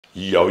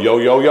Yo, yo,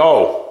 yo,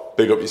 yo!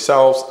 Big up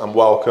yourselves and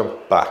welcome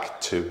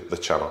back to the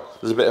channel.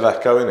 There's a bit of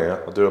echo in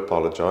here, I do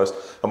apologise.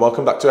 And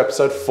welcome back to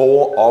episode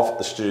 4 of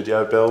the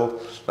studio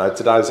build. Now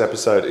today's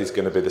episode is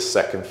going to be the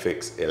second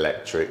fix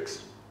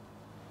electrics.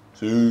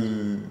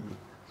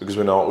 Because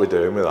we know what we're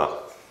doing with that.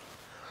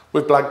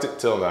 We've blagged it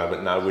till now,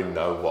 but now we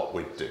know what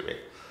we're doing.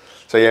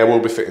 So yeah, we'll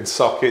be fitting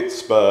sockets,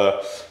 spur,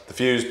 the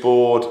fuse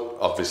board,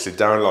 obviously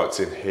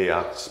downlights in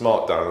here,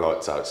 smart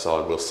downlights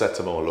outside. We'll set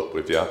them all up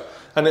with you.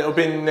 And it'll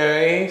be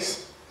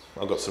nice.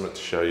 I've got something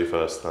to show you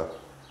first though.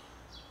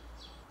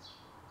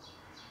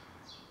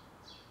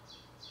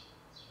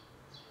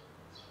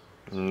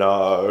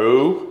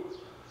 No.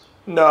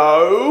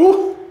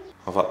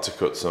 I've had to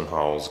cut some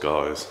holes,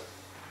 guys.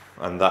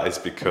 And that is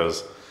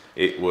because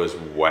it was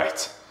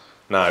wet.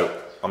 Now,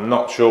 I'm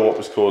not sure what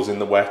was causing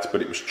the wet,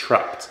 but it was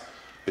trapped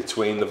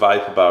between the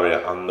vapor barrier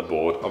and the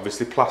board.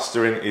 Obviously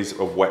plastering is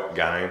a wet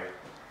game,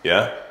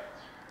 yeah?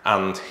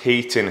 And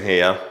heat in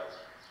here,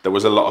 there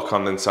was a lot of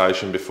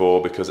condensation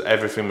before because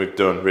everything we've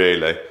done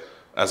really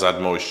has had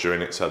moisture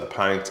in it. So the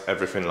paint,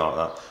 everything like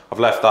that.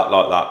 I've left that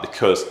like that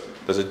because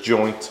there's a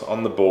joint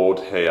on the board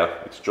here.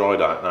 It's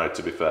dried out now,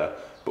 to be fair,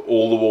 but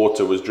all the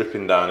water was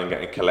dripping down and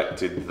getting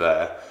collected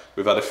there.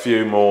 We've had a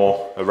few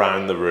more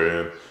around the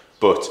room,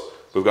 but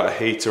we've got a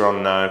heater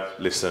on now.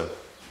 Listen,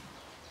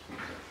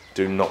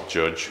 do not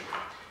judge.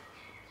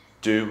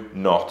 Do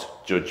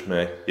not judge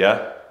me,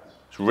 yeah?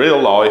 It's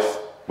real life.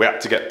 We had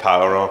to get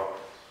power on.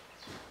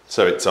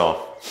 So it's on.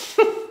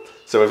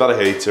 So we've had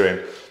a heater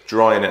in,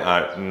 drying it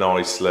out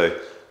nicely,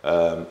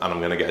 and I'm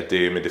going to get a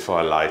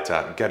dehumidifier later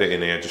and get it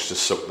in here just to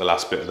suck the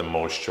last bit of the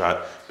moisture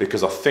out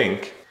because I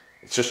think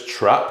it's just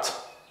trapped.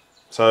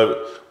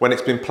 So when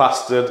it's been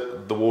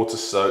plastered, the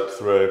water's soaked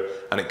through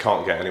and it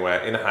can't get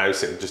anywhere. In a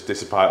house, it'll just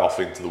dissipate off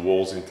into the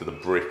walls, into the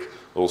brick,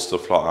 all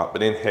stuff like that.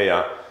 But in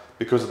here,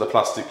 because of the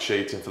plastic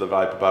sheeting for the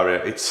vapor barrier,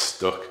 it's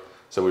stuck.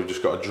 So we've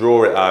just got to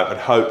draw it out and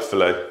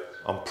hopefully,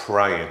 I'm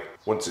praying,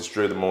 once it's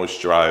drew the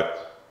moisture out,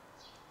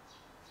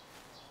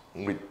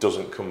 it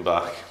doesn't come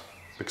back,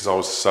 because I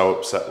was so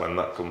upset when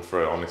that come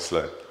through,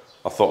 honestly.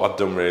 I thought I'd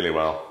done really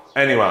well.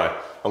 Anyway,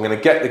 I'm gonna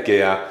get the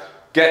gear,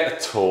 get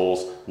the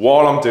tools.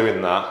 While I'm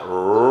doing that,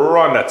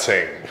 run a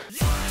ting.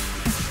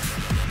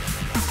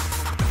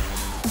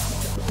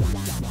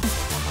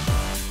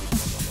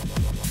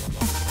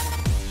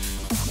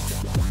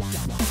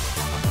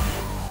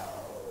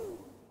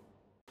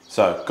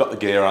 So, got the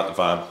gear out the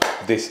van.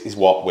 This is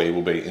what we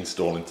will be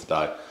installing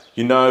today.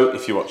 You know,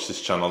 if you watch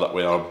this channel, that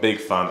we are a big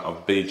fan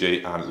of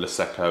BG and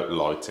Leseco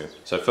lighting.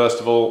 So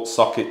first of all,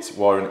 sockets,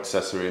 wiring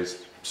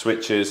accessories,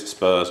 switches,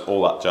 spurs,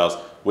 all that jazz.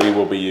 We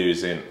will be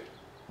using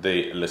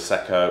the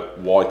Leseco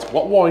white.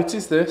 What white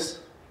is this?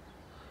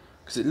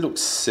 Because it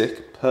looks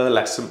sick,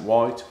 pearlescent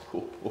white.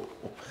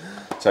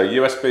 So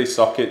USB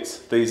sockets,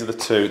 these are the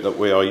two that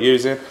we are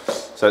using.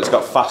 So it's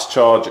got fast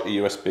charge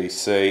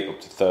USB-C up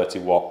to 30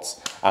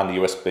 watts and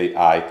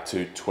USB-A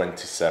to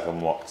 27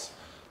 watts.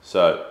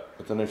 So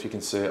I don't know if you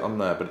can see it on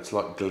there, but it's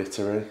like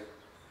glittery.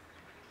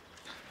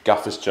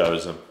 Gaffer's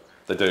chosen.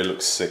 They do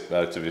look sick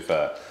though, to be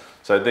fair.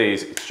 So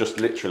these, it's just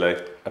literally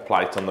a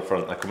plate on the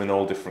front. They come in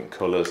all different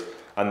colours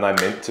and they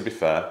mint, to be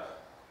fair.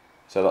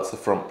 So that's the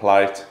front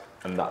plate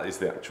and that is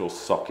the actual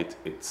socket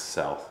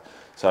itself.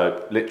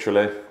 So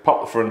literally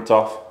pop the front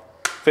off,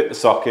 fit the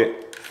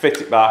socket,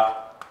 fit it back,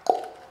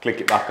 click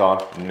it back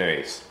on,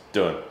 nice,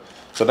 done.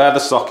 So they're the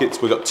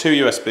sockets. We've got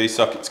 2 USB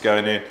sockets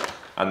going in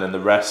and then the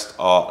rest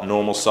are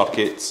normal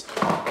sockets.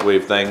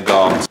 We've then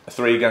got a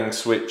 3-gang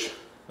switch,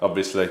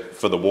 obviously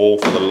for the wall,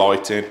 for the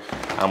lighting,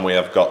 and we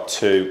have got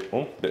 2,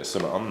 oh, bit of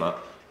something on that,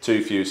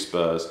 2 fuse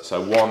spurs.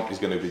 So one is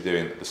going to be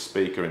doing the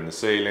speaker in the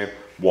ceiling,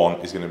 one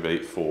is going to be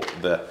for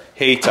the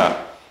heater.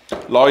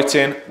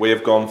 Lighting, we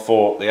have gone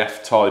for the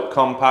F-type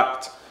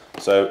compact.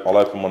 So I'll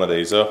open one of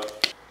these up.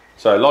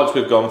 So lights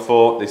we've gone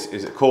for, this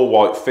is a cool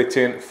white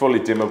fitting, fully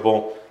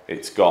dimmable.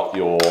 It's got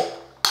your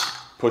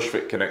push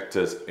fit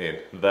connectors in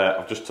there.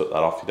 I've just took that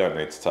off. You don't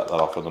need to take that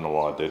off. I don't know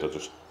what I did. I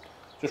just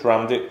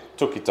rammed it,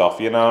 took it off,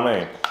 you know what I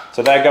mean?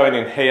 So they're going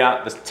in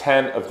here. There's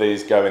 10 of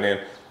these going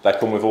in. They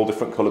come with all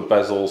different coloured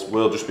bezels.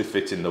 We'll just be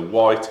fitting the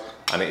white,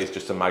 and it is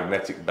just a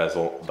magnetic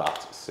bezel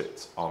that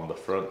sits on the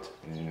front.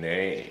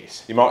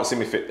 Nice. You might have seen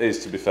me fit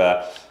these, to be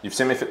fair. You've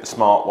seen me fit the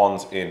smart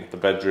ones in the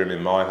bedroom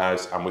in my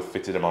house, and we've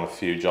fitted them on a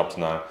few jobs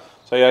now.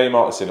 So yeah, you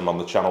might have seen them on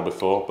the channel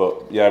before,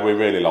 but yeah, we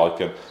really like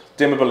them.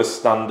 Dimmable is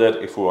standard.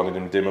 If we wanted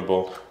them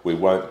dimmable, we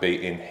won't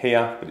be in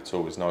here, but it's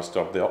always nice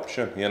to have the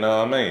option, you know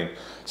what I mean?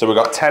 So we've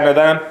got 10 of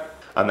them.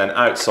 And then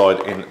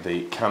outside in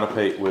the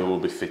canopy, we will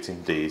be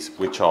fitting these,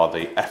 which are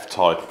the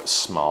F-type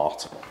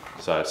Smart.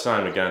 So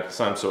same again,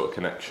 same sort of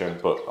connection,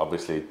 but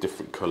obviously a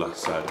different colour.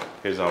 So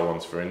here's our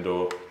ones for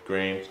indoor,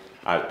 green.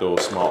 Outdoor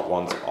Smart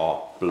ones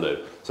are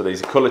blue. So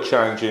these are colour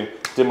changing,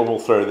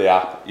 dimmable through the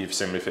app. You've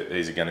seen me fit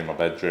these again in my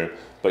bedroom.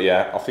 But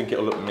yeah, I think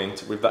it'll look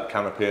mint with that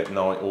canopy at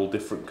night, all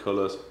different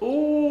colours.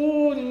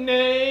 Ooh,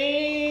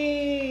 nice.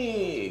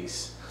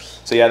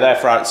 So yeah, they're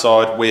for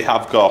outside. We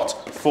have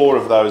got 4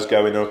 of those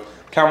going up.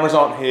 Cameras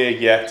aren't here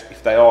yet.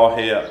 If they are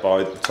here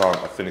by the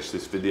time I finish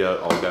this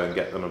video, I'll go and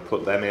get them and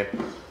put them in.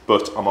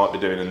 But I might be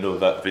doing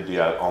another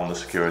video on the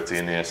security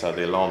in here. So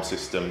the alarm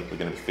system, we're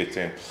going to be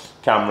fitting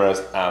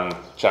cameras and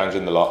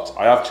changing the locks.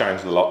 I have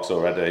changed the locks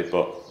already,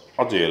 but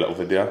I'll do a little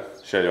video,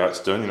 show you how it's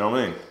done, you know what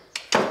I mean?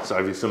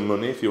 Save you some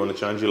money if you want to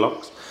change your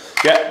locks.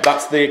 Yeah,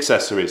 that's the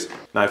accessories.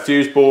 Now,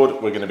 fuse board,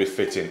 we're going to be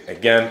fitting,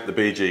 again, the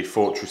BG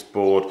Fortress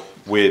board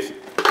with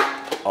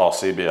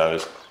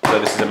RCBOs. So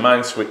this is a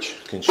main switch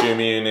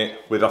consumer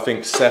unit with, I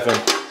think,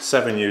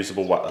 seven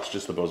usable wires. That's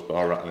just the buzz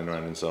bar rattling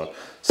around inside.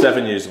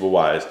 7 usable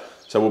wires.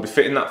 So we'll be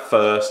fitting that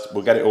first.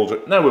 We'll get it all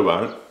done. No, we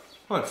won't.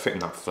 I won't fitting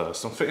that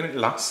first. I'm fitting it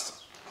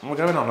last. And we're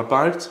going on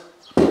about.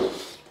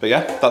 But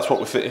yeah, that's what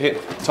we fit here.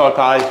 Type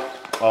A,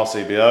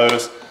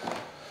 RCBOs.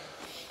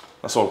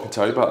 That's all I can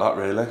tell you about that,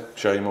 really.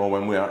 Show you more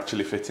when we're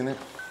actually fitting it.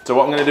 So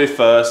what I'm going to do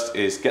first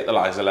is get the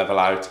laser level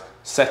out,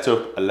 set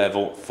up a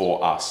level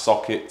for our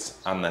sockets,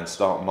 and then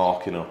start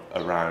marking up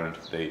around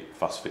the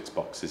fast fix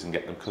boxes and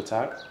get them cut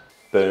out.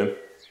 Boom.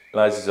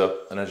 Lasers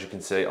up, and as you can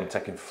see, I'm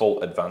taking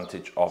full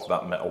advantage of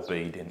that metal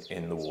beading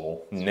in the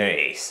wall.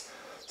 Nice.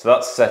 So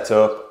that's set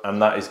up,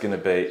 and that is going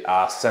to be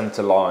our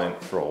centre line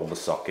for all the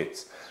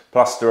sockets.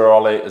 Plasterer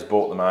Ollie has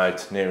brought them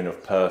out near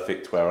enough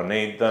perfect where I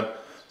need them,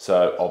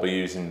 so I'll be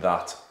using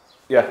that.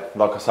 Yeah,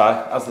 like I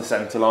say, as the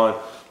centre line.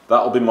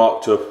 That'll be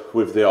marked up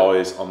with the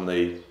eyes on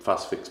the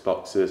fast fix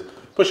boxes.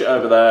 Push it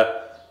over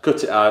there,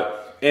 cut it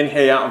out. In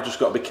here, I've just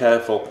got to be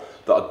careful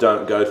that I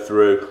don't go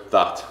through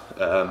that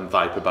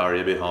vapour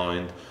barrier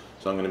behind.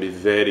 So I'm going to be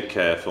very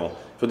careful.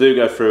 If I do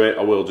go through it,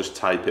 I will just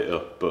tape it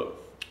up, but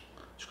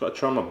just got to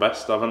try my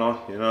best, haven't I?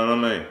 You know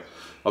what I mean?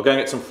 I'll go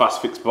and get some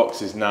fast fix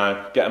boxes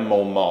now, get them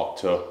all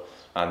marked up,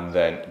 and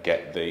then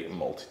get the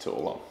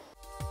multi-tool on.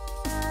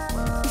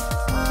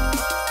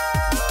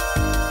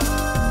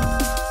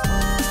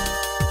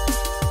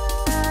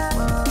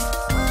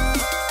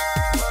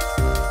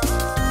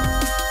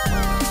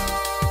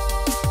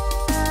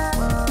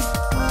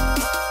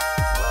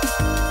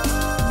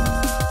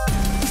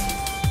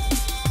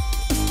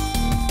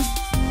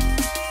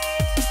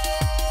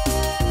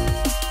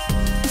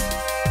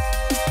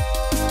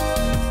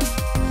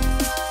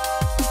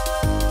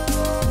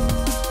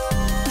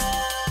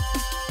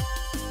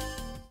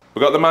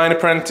 We've got the main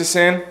apprentice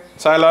in,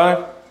 say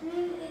hello.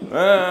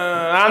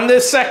 And the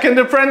second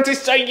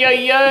apprentice,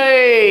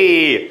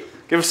 yay!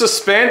 Give us a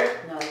spin.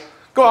 No.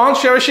 Go on,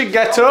 show us your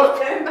get up.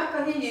 Going back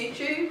on your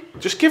YouTube.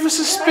 Just give us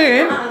a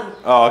spin.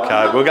 Oh,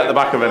 okay, we'll get the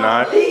back of it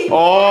now.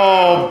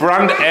 Oh,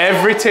 brand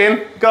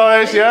everything,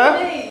 guys,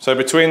 yeah? So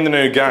between the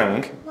new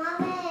gang,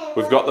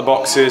 we've got the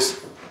boxes.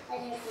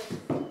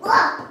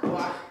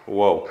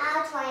 Whoa.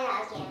 I'll try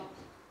that again.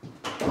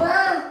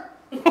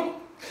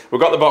 We've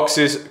got the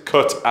boxes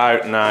cut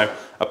out now,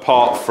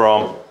 apart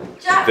from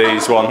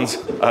these ones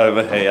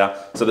over here.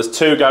 So there's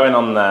 2 going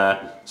on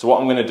there. So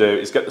what I'm going to do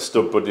is get the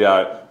stud buddy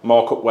out,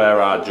 mark up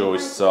where our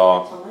joists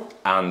are,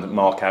 and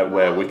mark out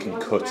where we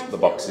can cut the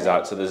boxes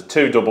out. So there's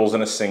 2 doubles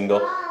and a single.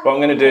 What I'm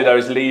going to do though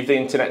is leave the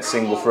internet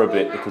single for a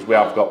bit, because we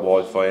have got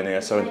Wi-Fi in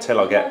here. So until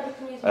I get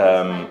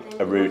a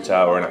router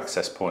or an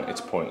access point,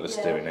 it's pointless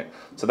doing it.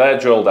 So they're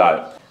drilled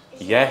out.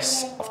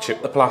 Yes, I've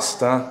chipped the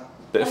plaster.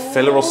 Bit of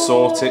filler will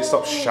sort it,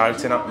 stop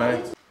shouting at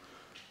me.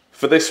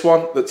 For this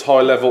one that's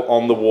high level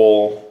on the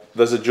wall,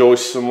 there's a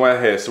joist somewhere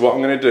here. So what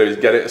I'm going to do is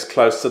get it as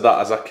close to that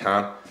as I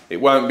can.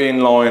 It won't be in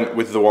line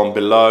with the one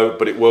below,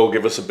 but it will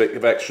give us a bit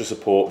of extra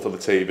support for the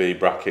TV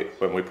bracket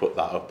when we put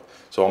that up.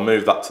 So I'll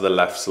move that to the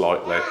left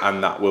slightly,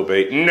 and that will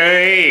be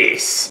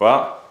nice.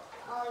 What?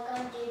 Oh, we're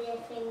going to do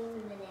this thing in a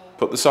minute.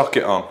 Put the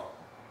socket on.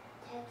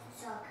 Take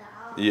the socket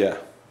off. Yeah.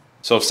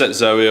 So I've set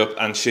Zoe up,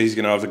 and she's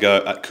going to have a go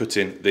at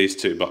cutting these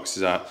 2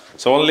 boxes out.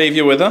 So I'll leave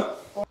you with her.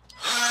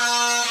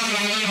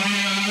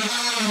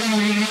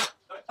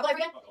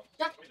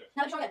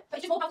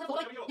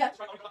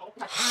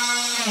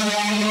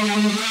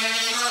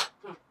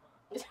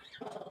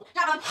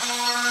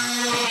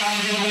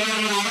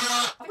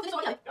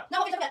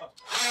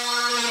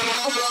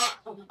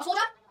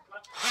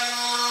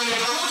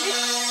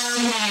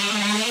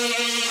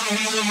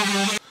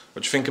 What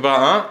do you think about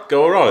that?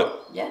 Go all right?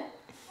 Yeah.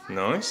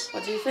 Nice.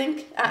 What do you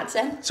think? Out of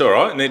 10? It's all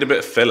right. Need a bit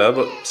of filler,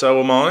 but so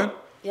will mine.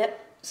 Yep.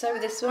 So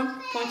with this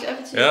one, point it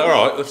over to you. Yeah, all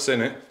right. I've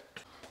seen it.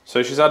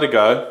 So she's had a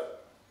go.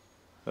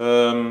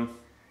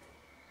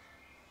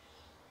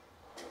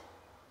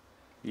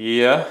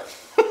 Yeah.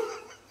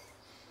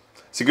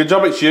 It's a good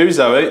job it's you,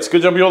 Zoe. It's a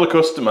good job you're the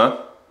customer.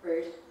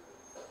 Rude.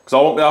 Because I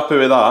won't be happy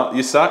with that.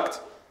 You sacked?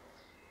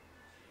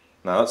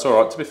 No, that's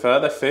all right. To be fair,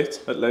 they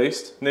fit, at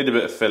least. Need a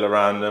bit of fill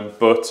around them,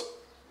 but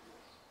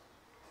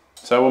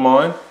so will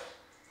mine.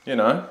 You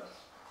know,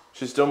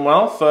 she's done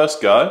well,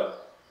 first go.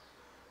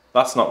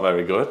 That's not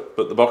very good,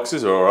 but the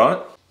boxes are all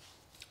right.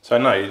 So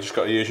now you just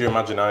got to use your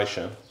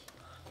imagination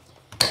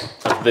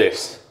of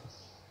this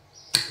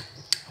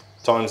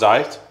times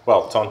 8,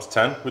 well, times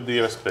 10 with the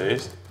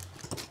USBs.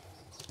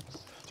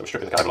 So we're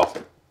stripping the cable off.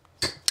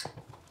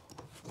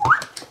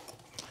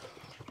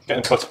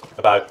 Getting cut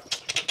about,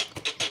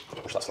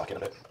 push that slack in a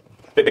bit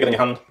bigger than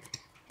your hand.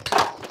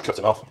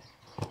 Cutting off,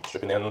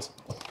 stripping the ends.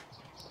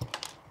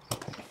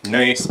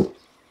 Nice.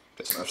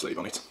 Get some sleeve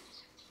on it.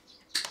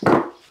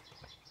 Cut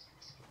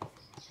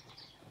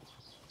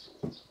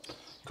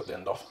the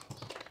end off.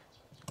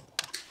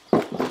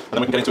 And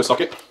then we can get into a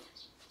socket.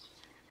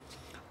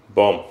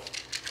 Boom.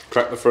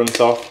 Crack the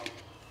front off.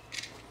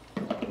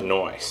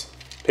 Nice.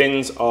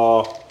 Pins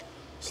are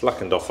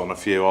slackened off on a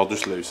few. I'll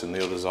just loosen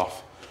the others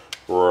off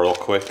real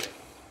quick.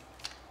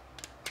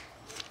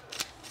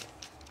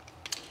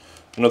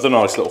 Another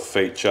nice little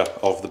feature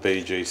of the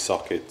BG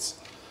sockets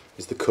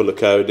is the colour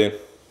coding.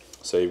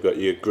 So you've got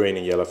your green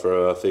and yellow for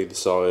earth either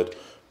side,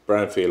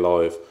 brown for your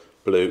live,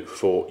 blue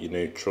for your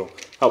neutral.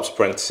 Helps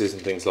apprentices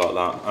and things like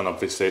that, and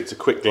obviously it's a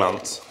quick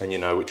glance and you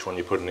know which one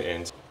you're putting it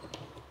in.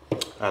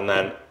 And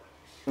then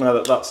now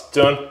that that's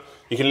done,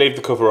 you can leave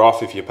the cover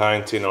off if you're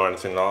painting or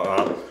anything like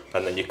that,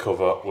 and then your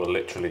cover will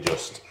literally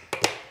just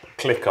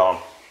click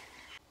on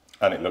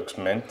and it looks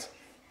mint.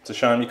 It's a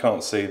shame you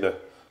can't see the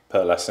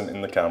pearlescent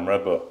in the camera,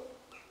 but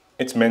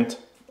it's mint,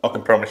 I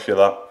can promise you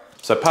that.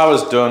 So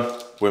power's done,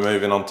 we're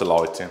moving on to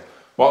lighting.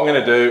 What I'm going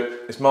to do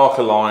is mark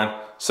a line,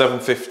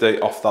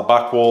 750 off the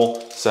back wall,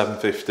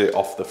 750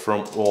 off the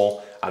front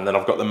wall, and then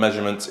I've got the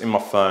measurements in my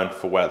phone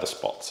for where the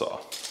spots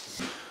are.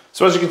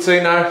 So as you can see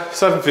now,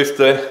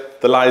 750,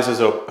 the laser's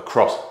up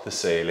across the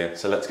ceiling.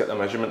 So let's get the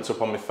measurements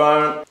up on my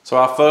phone. So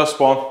our first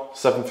one,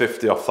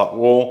 750 off that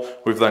wall.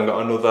 We've then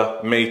got another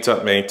meter.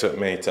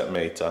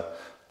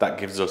 That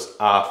gives us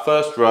our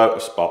first row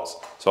of spots.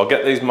 So I'll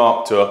get these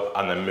marked up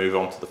and then move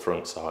on to the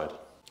front side.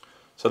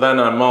 So then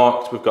now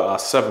marked, we've got our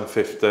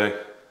 750,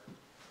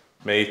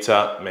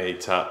 meter.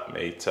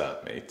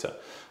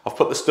 I've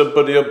put the stud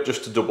buddy up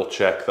just to double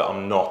check that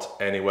I'm not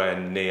anywhere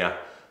near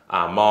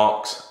our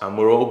marks and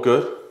we're all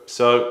good.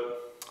 So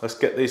let's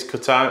get these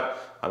cut out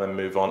and then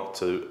move on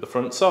to the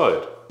front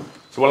side.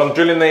 So while I'm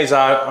drilling these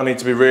out, I need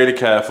to be really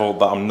careful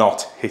that I'm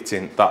not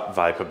hitting that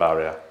vapor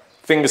barrier.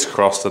 Fingers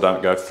crossed I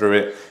don't go through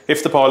it.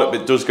 If the pilot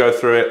bit does go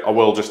through it, I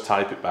will just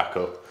tape it back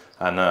up.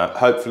 And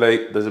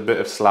hopefully there's a bit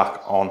of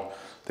slack on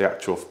the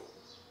actual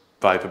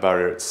vapor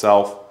barrier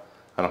itself,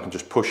 and I can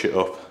just push it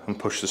up and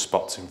push the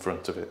spots in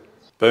front of it.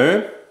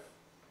 Boom,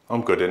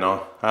 I'm good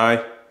enough,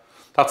 hey?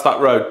 That's that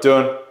road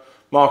done.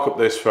 Mark up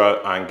this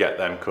row and get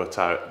them cut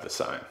out the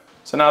same.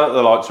 So now that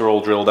the lights are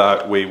all drilled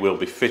out, we will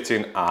be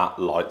fitting our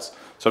lights.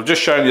 So I've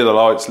just shown you the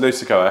lights,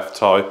 Lucico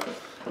F-type,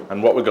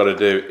 and what we've got to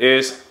do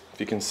is, if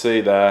you can see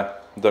there,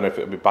 I don't know if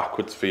it'll be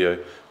backwards for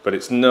you, but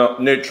it's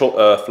neutral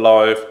earth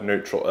live,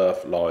 neutral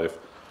earth live.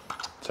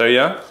 So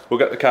yeah, we'll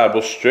get the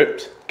cables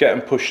stripped, get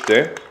them pushed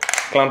in,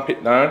 clamp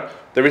it down.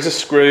 There is a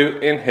screw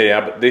in here,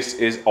 but this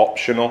is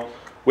optional.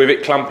 With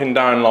it clamping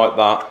down like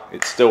that,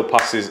 it still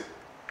passes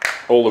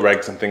all the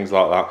regs and things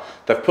like that.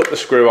 They've put the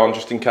screw on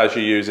just in case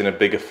you're using a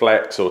bigger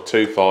flex or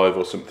 2.5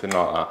 or something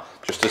like that,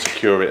 just to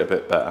secure it a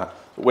bit better.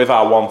 But with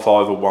our 1.5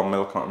 or 1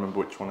 mil, I can't remember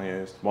which one I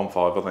used,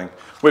 1.5 I think.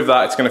 With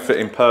that, it's going to fit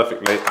in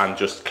perfectly and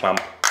just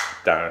clamp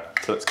down.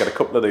 So let's get a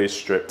couple of these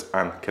stripped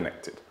and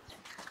connected.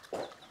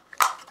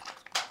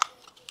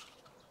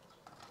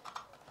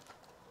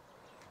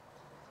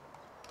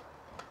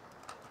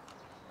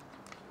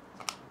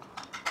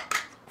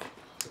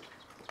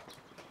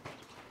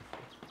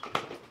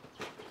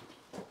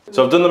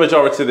 So I've done the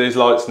majority of these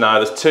lights now,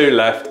 there's 2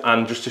 left,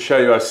 and just to show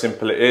you how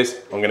simple it is,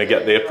 I'm going to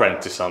get the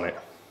apprentice on it.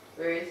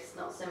 Rude, it's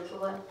not simple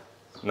then.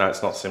 No,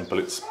 it's not simple,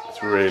 it's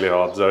really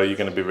hard, Zoe, you're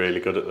going to be really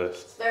good at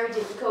this. It's very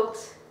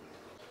difficult.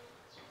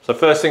 So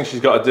first thing she's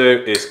got to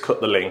do is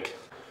cut the link.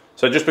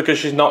 So just because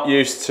she's not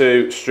used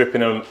to stripping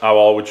them how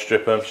I would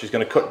strip them, she's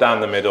going to cut down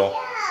the middle,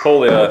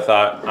 pull the earth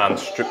out and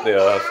strip the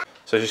earth.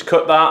 So she's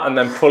cut that and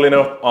then pulling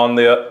up on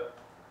the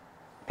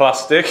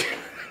plastic.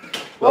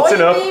 That's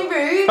enough. Why are you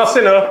being rude? That's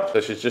enough.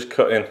 So she's just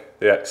cutting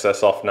the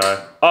excess off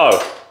now.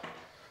 Oh,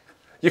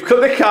 you've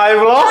cut the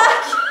cable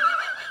off?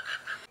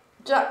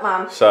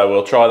 Jackman. So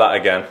we'll try that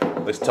again.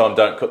 This time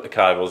don't cut the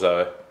cable,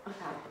 Zoe. Okay.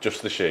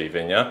 Just the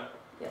sheathing, yeah?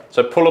 Yeah.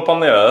 So pull up on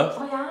the earth.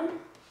 I am.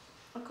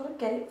 I've got to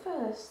get it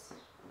first.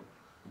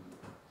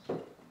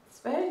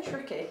 It's very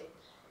tricky.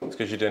 It's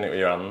because you're doing it with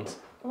your hands.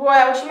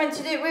 Well, she meant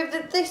to do it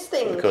with this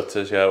thing. The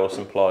cutters, yeah, or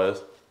some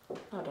pliers.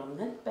 Hold on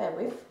then, bear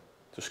with.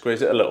 Just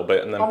squeeze it a little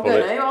bit and then I'm pull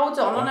gonna, it. hold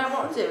on, I know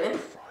what I'm doing.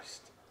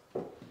 Christ.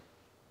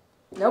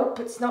 Nope,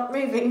 it's not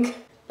moving.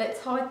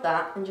 Let's hide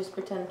that and just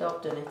pretend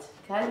I've done it,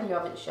 okay? You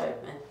haven't showed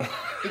me.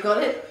 You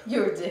got it?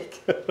 You're a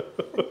dick.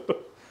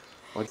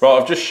 Right,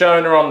 I've just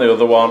shown her on the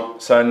other one,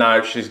 so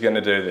now she's going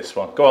to do this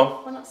one. Go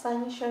on. We're not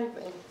saying you showed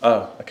me.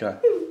 Oh, okay.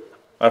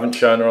 I haven't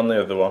shown her on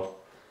the other one.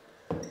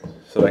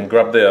 So then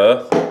grab the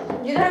earth.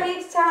 You don't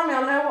need to tell me,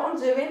 I know what I'm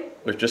doing.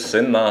 We've just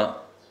seen that.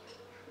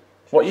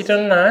 What are you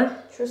doing now?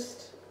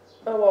 Just,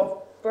 oh, I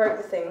broke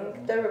the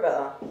thing. Don't worry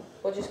about that.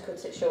 We'll just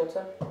cut it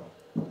shorter.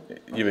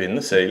 You're in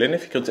the ceiling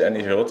if you cut it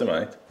any shorter,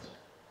 mate.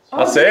 Oh,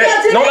 That's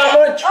it. Not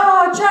that much.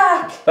 Oh,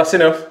 Jack. That's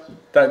enough.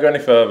 Don't go any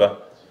further.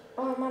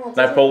 Oh, man, I did.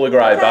 Now pull the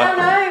grey back. I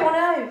know.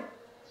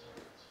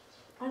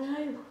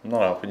 I'm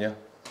not helping you.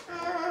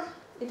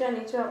 You don't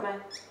need to help me.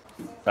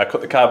 Now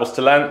cut the cables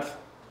to length.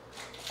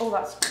 Oh,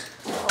 that's...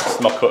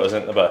 My cutters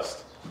ain't the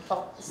best.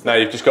 Now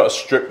you've just got to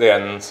strip the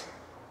ends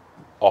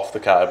off the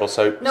cable.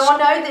 So no, I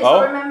know this.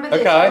 I remember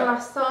this from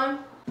last time.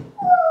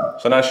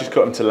 So now she's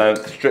cut them to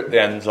length, strip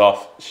the ends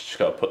off. She's just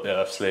got to put the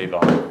earth sleeve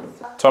on.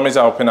 Tommy's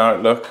helping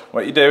out. Look,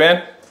 what are you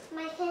doing?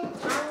 Making a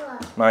tower.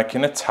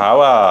 Making a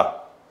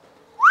tower.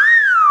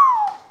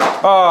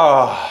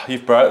 Oh,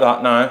 you've broke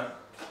that now.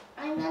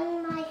 I'm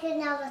going to make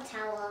another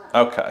tower.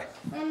 Okay.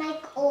 I'm going to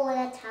make all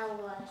the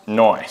towers.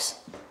 Nice.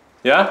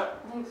 Yeah?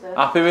 I think so.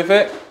 Happy with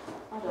it?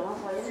 I don't know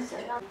what you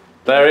said.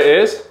 There it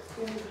is.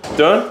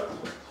 Done.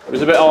 It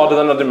was a bit harder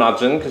than I'd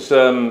imagined because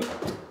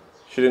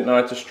she didn't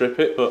know how to strip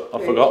it, but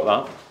I forgot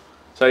that.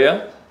 So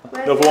yeah,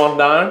 another one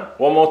down,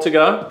 one more to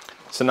go.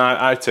 So now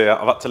out here,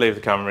 I've had to leave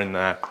the camera in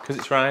there because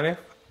it's raining.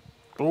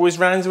 It always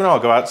rains when I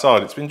go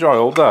outside. It's been dry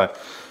all day.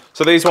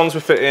 So these ones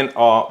we're fitting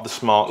are the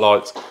smart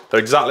lights. They're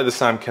exactly the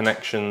same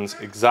connections,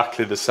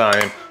 exactly the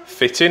same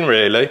fitting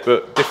really,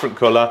 but different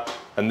colour.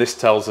 And this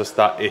tells us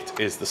that it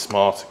is the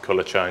smart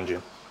colour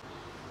changing.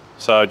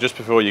 So just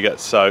before you get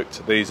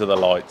soaked, these are the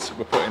lights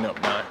we're putting up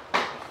now.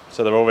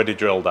 So they're already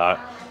drilled out.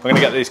 I'm going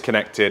to get these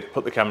connected,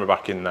 put the camera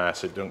back in there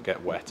so it doesn't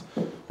get wet.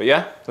 But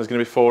yeah, there's going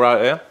to be 4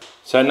 out here.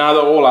 So now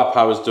that all our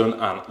power's done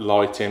and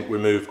lighting, we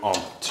move on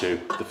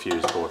to the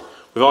fuse board.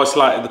 We've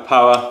isolated the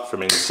power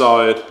from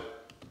inside,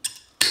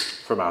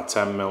 from our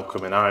 10mm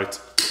coming out.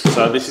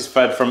 So this is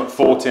fed from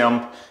 40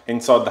 amp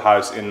inside the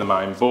house in the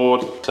main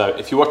board. So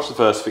if you watch the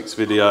first fix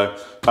video,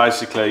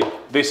 basically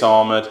this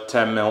armoured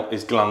 10mm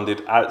is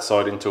glanded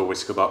outside into a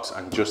whisker box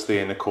and just the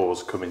inner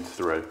cores coming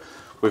through.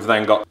 We've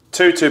then got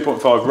two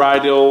 2.5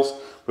 radials.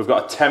 We've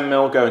got a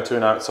 10mm going to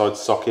an outside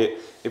socket.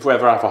 If we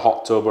ever have a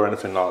hot tub or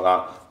anything like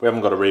that, we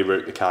haven't got to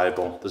reroute the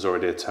cable. There's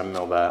already a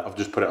 10mm there. I've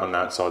just put it on an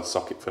outside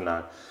socket for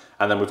now.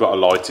 And then we've got a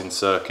lighting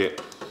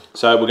circuit.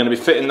 So we're going to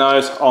be fitting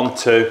those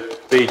onto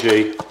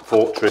BG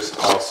Fortress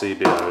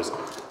LCBOs.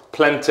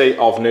 Plenty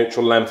of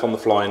neutral length on the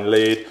flying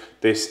lead.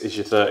 This is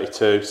your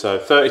 32. So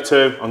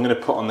 32, I'm going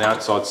to put on the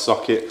outside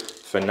socket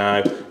for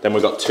now. Then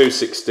we've got two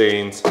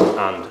 16s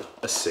and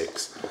a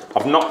 6.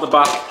 I've knocked the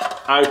back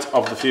out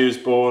of the fuse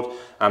board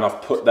and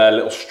I've put their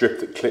little strip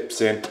that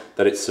clips in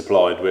that it's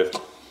supplied with.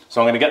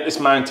 So I'm going to get this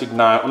mounted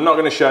now. I'm not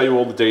going to show you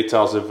all the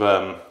details of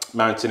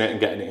mounting it and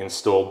getting it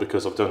installed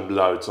because I've done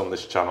loads on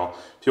this channel.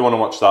 If you want to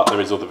watch that, there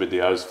is other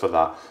videos for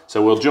that.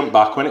 So we'll jump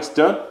back when it's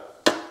done.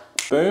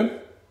 Boom,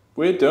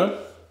 we're done.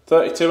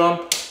 32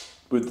 amp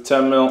with the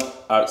 10mm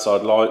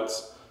outside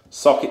lights,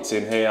 sockets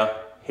in here,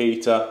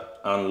 heater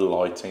and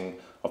lighting.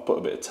 I've put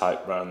a bit of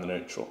tape around the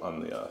neutral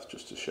and the earth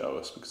just to show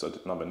us because I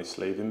didn't have any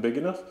sleeving big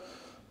enough.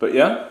 But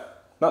yeah,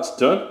 that's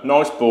done.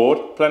 Nice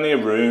board, plenty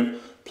of room,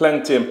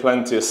 plenty and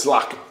plenty of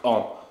slack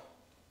on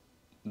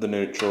the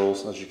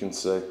neutrals, as you can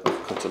see.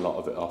 I've cut a lot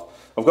of it off.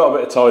 I've got a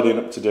bit of tidying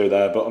up to do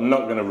there, but I'm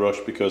not going to rush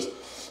because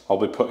I'll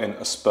be putting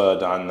a spur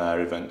down there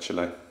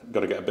eventually.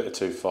 Got to get a bit of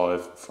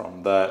 2.5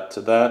 from there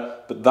to there,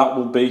 but that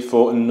will be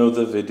for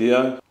another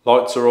video.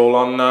 Lights are all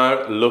on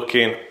now,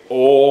 looking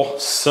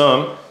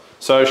awesome.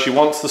 So she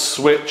wants the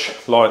switch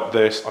like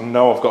this. I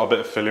know I've got a bit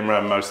of filling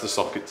around most of the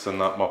sockets and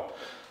that.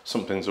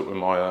 Something's up with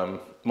my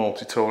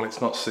multi-tool.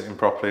 It's not sitting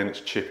properly and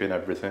it's chipping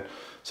everything.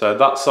 So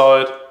that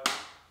side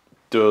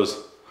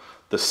does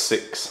the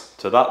 6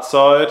 to that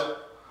side.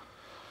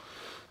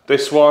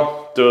 This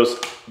one does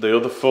the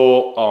other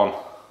 4 on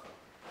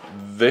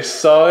this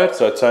side.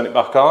 So turn it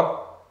back on.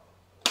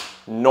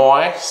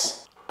 Nice.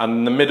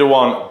 And the middle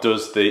one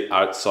does the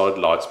outside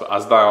lights, but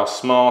as they are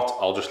smart,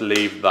 I'll just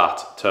leave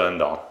that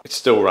turned on. It's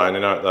still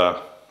raining out there,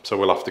 so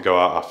we'll have to go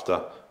out after.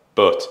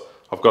 But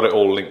I've got it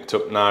all linked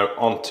up now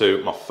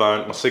onto my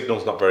phone. My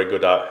signal's not very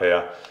good out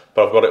here,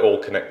 but I've got it all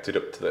connected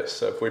up to this.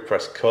 So if we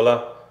press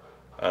colour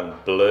and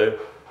blue,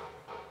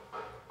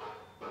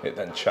 it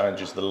then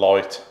changes the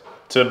light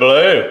to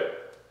blue.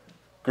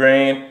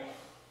 Green.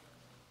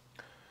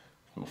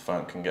 My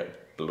phone can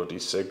get bloody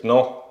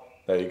signal.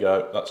 There you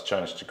go, that's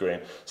changed to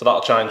green. So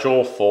that'll change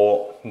all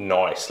 4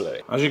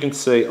 nicely. As you can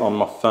see on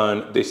my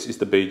phone, this is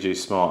the BG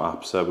Smart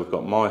app. So we've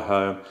got My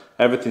Home,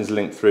 everything's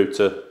linked through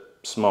to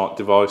Smart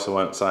Device. I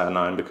won't say her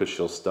name because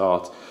she'll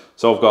start.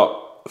 So I've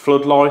got a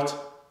floodlight,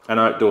 an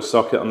outdoor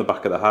socket on the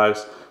back of the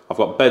house. I've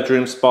got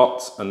bedroom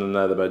spots, and then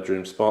they're the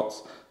bedroom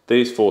spots.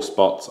 These 4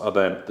 spots are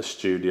then the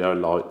studio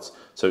lights.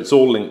 So it's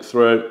all linked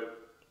through,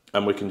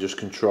 and we can just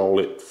control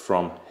it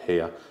from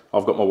here.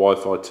 I've got my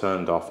Wi-Fi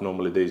turned off.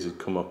 Normally these would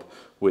come up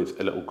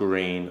with a little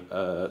green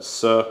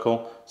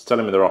circle. It's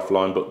telling me they're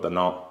offline, but they're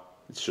not.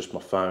 It's just my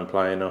phone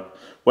playing up.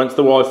 Once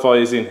the Wi-Fi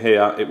is in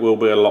here, it will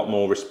be a lot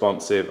more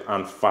responsive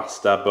and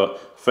faster,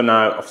 but for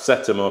now, I've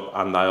set them up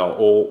and they are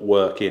all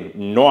working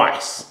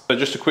nice. So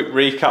just a quick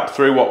recap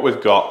through what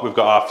we've got. We've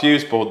got our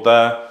fuse board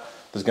there.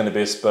 There's gonna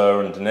be a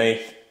spur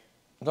underneath.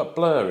 Is that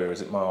blurry or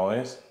is it my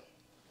eyes?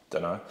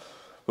 Don't know.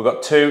 We've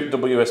got 2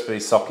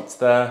 WSB sockets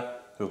there.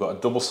 We've got a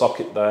double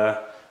socket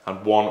there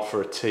and one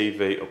for a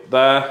TV up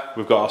there.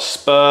 We've got a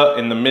spur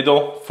in the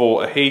middle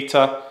for a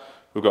heater.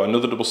 We've got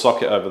another double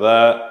socket over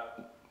there.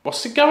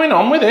 What's it going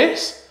on with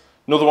this?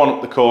 Another one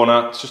up the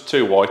corner. It's just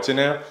 2 white in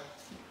here.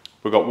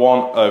 We've got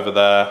one over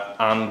there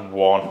and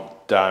one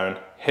down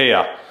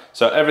here.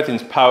 So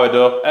everything's powered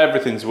up,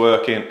 everything's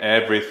working,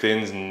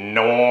 everything's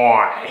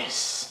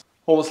nice.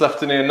 All that's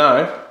left in here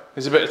now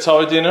is a bit of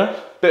tidying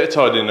up, bit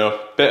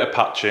of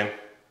patching.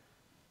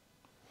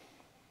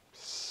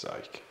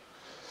 Sake.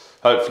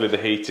 Hopefully the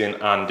heating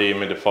and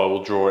dehumidifier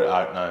will draw it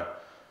out now.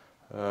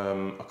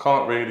 I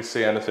can't really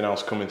see anything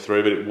else coming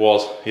through, but it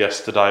was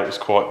yesterday, it was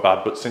quite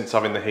bad, but since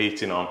having the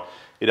heating on,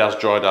 it has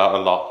dried out a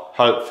lot.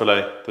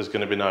 Hopefully there's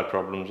going to be no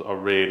problems. I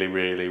really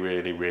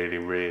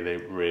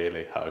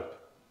hope.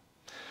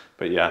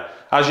 But yeah,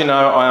 as you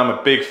know, I am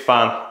a big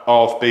fan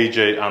of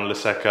BG and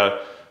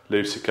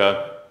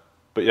Lucico.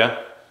 But yeah,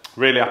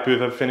 really happy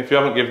with everything. If you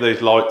haven't given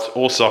these lights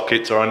or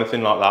sockets or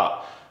anything like that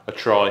a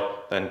try,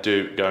 then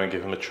do go and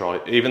give them a try.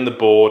 Even the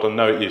board, I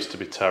know it used to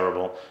be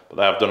terrible, but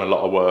they have done a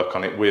lot of work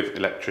on it with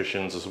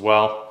electricians as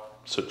well,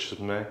 such as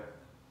me.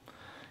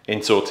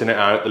 In sorting it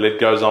out, the lid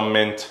goes on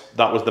mint.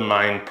 That was the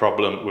main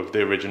problem with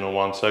the original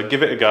one, so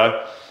give it a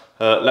go.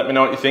 Let me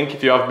know what you think.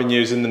 If you have been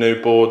using the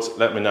new boards,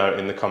 let me know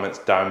in the comments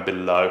down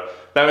below.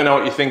 Let me know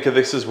what you think of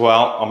this as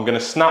well. I'm going to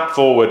snap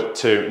forward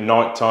to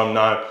night time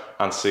now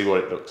and see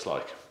what it looks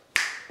like.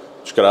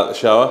 Just got out the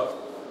shower.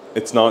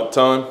 It's night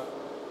time.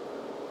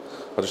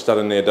 I just had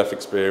a near-death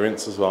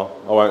experience as well.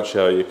 I won't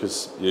show you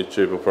because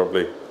YouTube will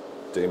probably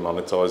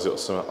demonetize it or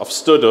something. I've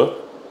stood up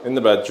in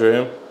the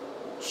bedroom,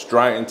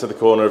 straight into the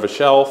corner of a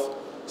shelf,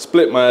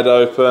 split my head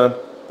open,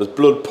 there's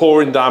blood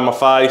pouring down my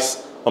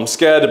face, I'm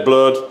scared of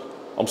blood,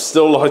 I'm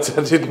still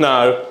lightheaded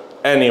now.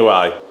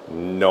 Anyway,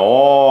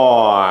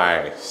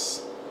 nice.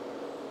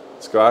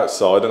 Let's go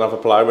outside and have a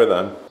play with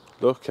them.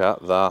 Look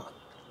at that.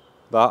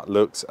 That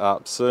looks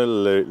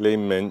absolutely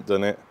mint,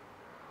 doesn't it?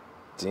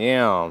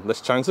 Damn, let's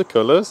change the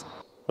colours.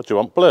 What do you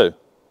want, blue?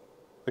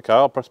 Okay,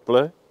 I'll press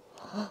blue.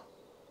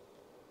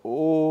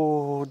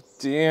 Oh,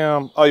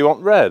 damn. Oh, you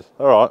want red?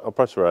 All right, I'll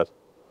press red.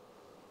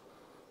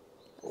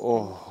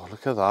 Oh,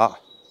 look at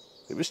that.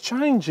 It was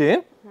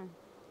changing.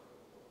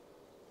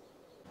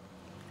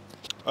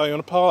 Oh, you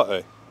want a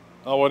party?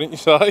 Oh, why didn't you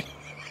say?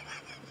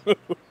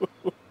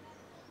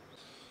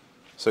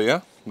 So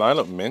yeah, they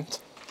look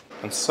mint.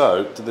 And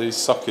so do these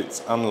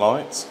sockets and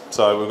lights.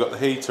 So we've got the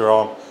heater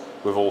on,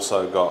 we've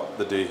also got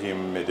the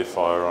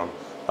dehumidifier on.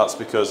 That's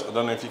because, I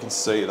don't know if you can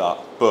see that,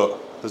 but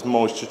there's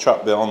moisture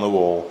trapped there on the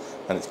wall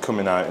and it's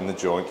coming out in the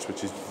joints,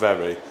 which is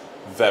very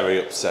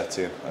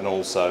upsetting. And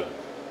also,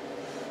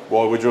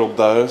 why we drilled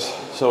those.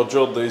 So I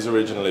drilled these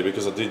originally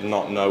because I did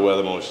not know where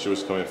the moisture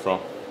was coming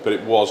from, but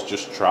it was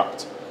just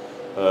trapped.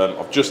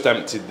 I've just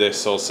emptied this,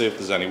 so I'll see if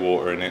there's any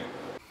water in it.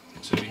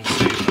 So you can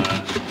see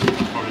there,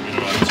 it's probably been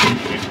about 2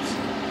 minutes.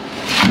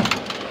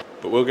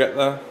 But we'll get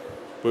there,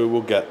 we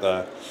will get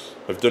there.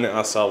 We've done it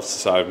ourselves to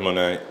save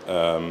money.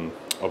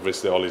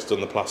 Obviously Ollie's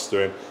done the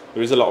plastering.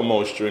 There is a lot of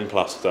moisture in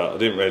plaster. I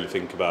didn't really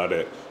think about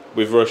it.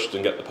 We've rushed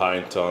and get the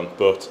paint on,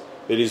 but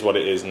it is what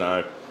it is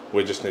now.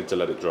 We just need to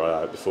let it dry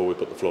out before we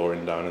put the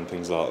flooring down and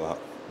things like that.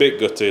 Bit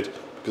gutted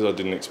because I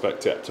didn't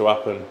expect it to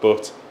happen,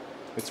 but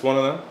it's one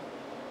of them.